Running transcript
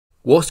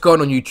What's going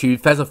on YouTube,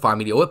 Fesify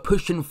Media? We're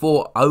pushing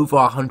for over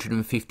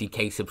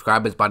 150k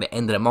subscribers by the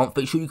end of the month.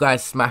 Make sure you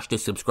guys smash the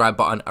subscribe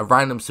button. A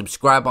random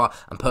subscriber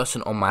and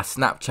person on my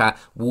Snapchat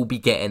will be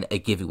getting a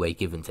giveaway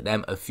given to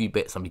them. A few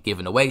bits I'll be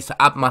giving away. So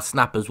add my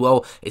Snap as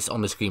well. It's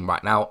on the screen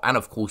right now. And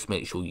of course,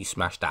 make sure you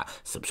smash that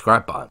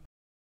subscribe button.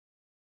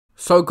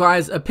 So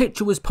guys, a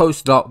picture was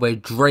posted up where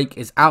Drake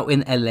is out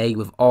in LA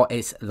with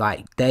artists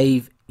like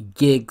Dave,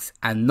 Gigs,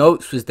 and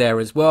Not3s was there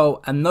as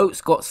well, and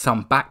Not3s got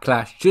some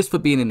backlash just for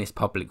being in this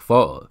public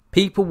photo.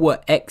 People were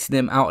Xing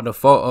him out of the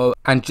photo,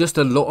 and just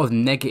a lot of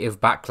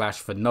negative backlash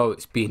for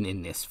Not3s being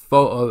in this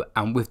photo,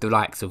 and with the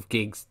likes of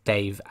Gigs,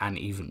 Dave, and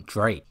even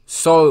Drake.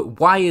 So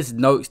why is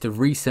Not3s the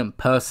recent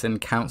person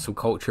cancel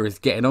culture is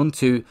getting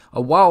onto?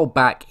 A while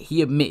back,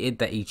 he admitted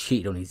that he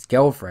cheated on his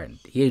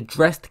girlfriend. He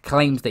addressed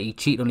claims that he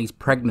cheated on his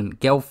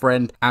pregnant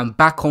girlfriend, and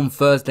back on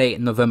Thursday,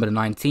 November the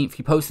 19th,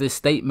 he posted a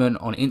statement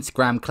on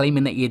Instagram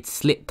claiming that he had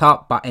slipped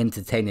up by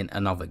entertaining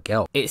another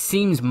girl. It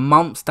seems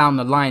months down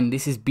the line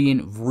this is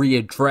being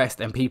readdressed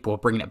and people are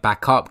bringing it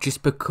back up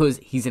just because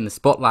he's in the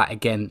spotlight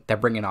again. They're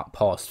bringing up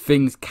past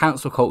things.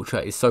 Cancel culture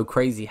is so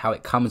crazy how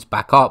it comes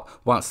back up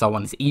once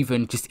someone is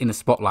even just in the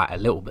spotlight a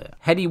little bit.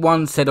 Headie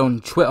one said on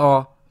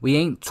Twitter, "We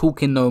ain't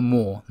talking no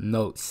more,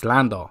 no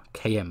slander,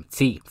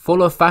 KMT.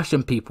 Follow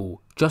fashion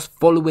people. Just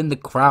following the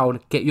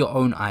crowd, get your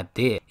own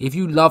idea. If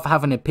you love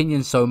having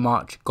opinions so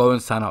much, go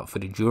and sign up for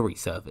the jury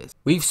service."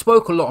 We've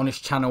spoke a lot on this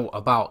channel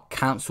about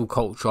cancel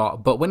culture,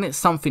 but when it's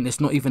something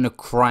that's not even a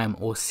crime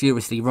or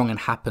seriously wrong and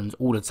happens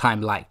all the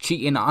time, like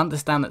cheating, I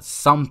understand that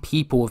some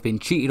people have been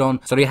cheated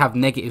on, so they have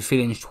negative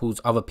feelings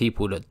towards other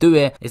people that do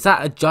it. Is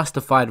that a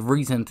justified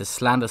reason to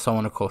slander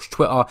someone across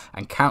Twitter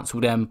and cancel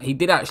them? He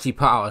did actually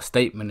put out a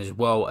statement as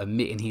well,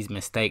 admitting his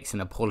mistakes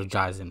and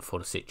apologizing for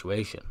the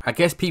situation. I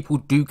guess people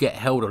do get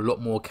held a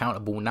lot more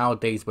accountable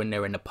nowadays when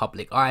they're in the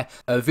public eye.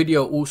 A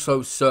video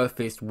also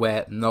surfaced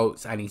where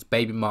Not3s and his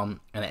baby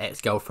mum and an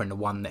ex-girlfriend, the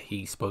one that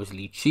he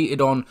supposedly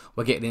cheated on,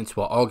 were getting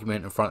into an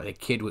argument in front of the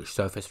kid, which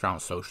surfaced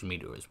around social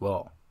media as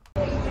well.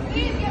 They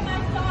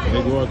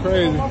going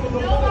crazy.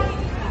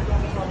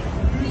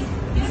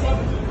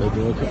 They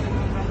doing crazy.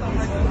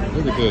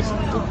 Look at this.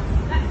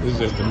 This is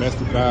just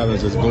domestic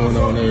violence that's going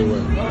on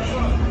everywhere.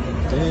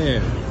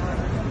 Damn.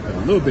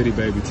 A little bitty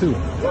baby too.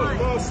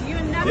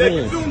 Yeah,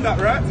 you film that,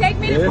 right? Take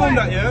me to film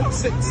that, yeah?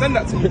 Send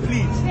that to me,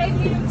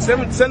 please.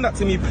 Send that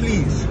to me,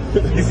 please.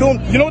 You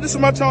film, you know this is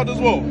my child as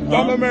well.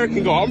 I'm an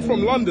American girl. I'm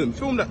from London.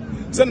 Film that.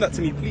 Send that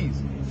to me,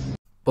 please.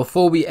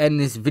 Before we end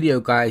this video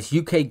guys,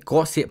 UK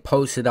Gossip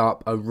posted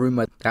up a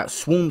rumour that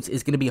Swarmz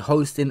is going to be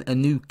hosting a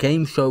new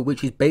game show,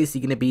 which is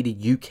basically going to be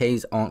the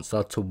UK's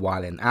answer to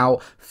Wild 'N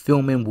Out.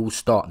 Filming will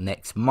start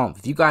next month.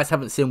 If you guys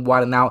haven't seen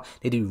Wild 'N Out,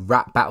 they do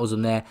rap battles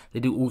on there, they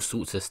do all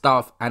sorts of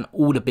stuff, and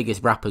all the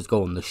biggest rappers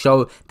go on the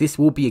show. This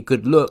will be a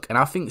good look, and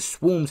I think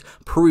Swarmz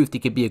proved he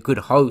could be a good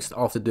host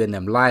after doing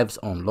them lives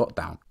on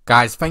lockdown.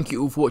 Guys, thank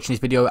you all for watching this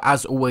video.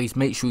 As always,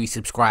 make sure you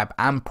subscribe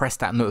and press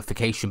that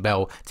notification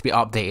bell to be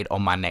updated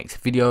on my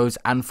next videos,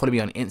 and follow me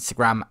on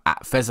Instagram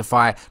at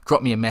Fesify.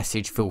 Drop me a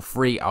message, feel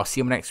free. I'll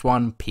see you on the next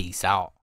one. Peace out.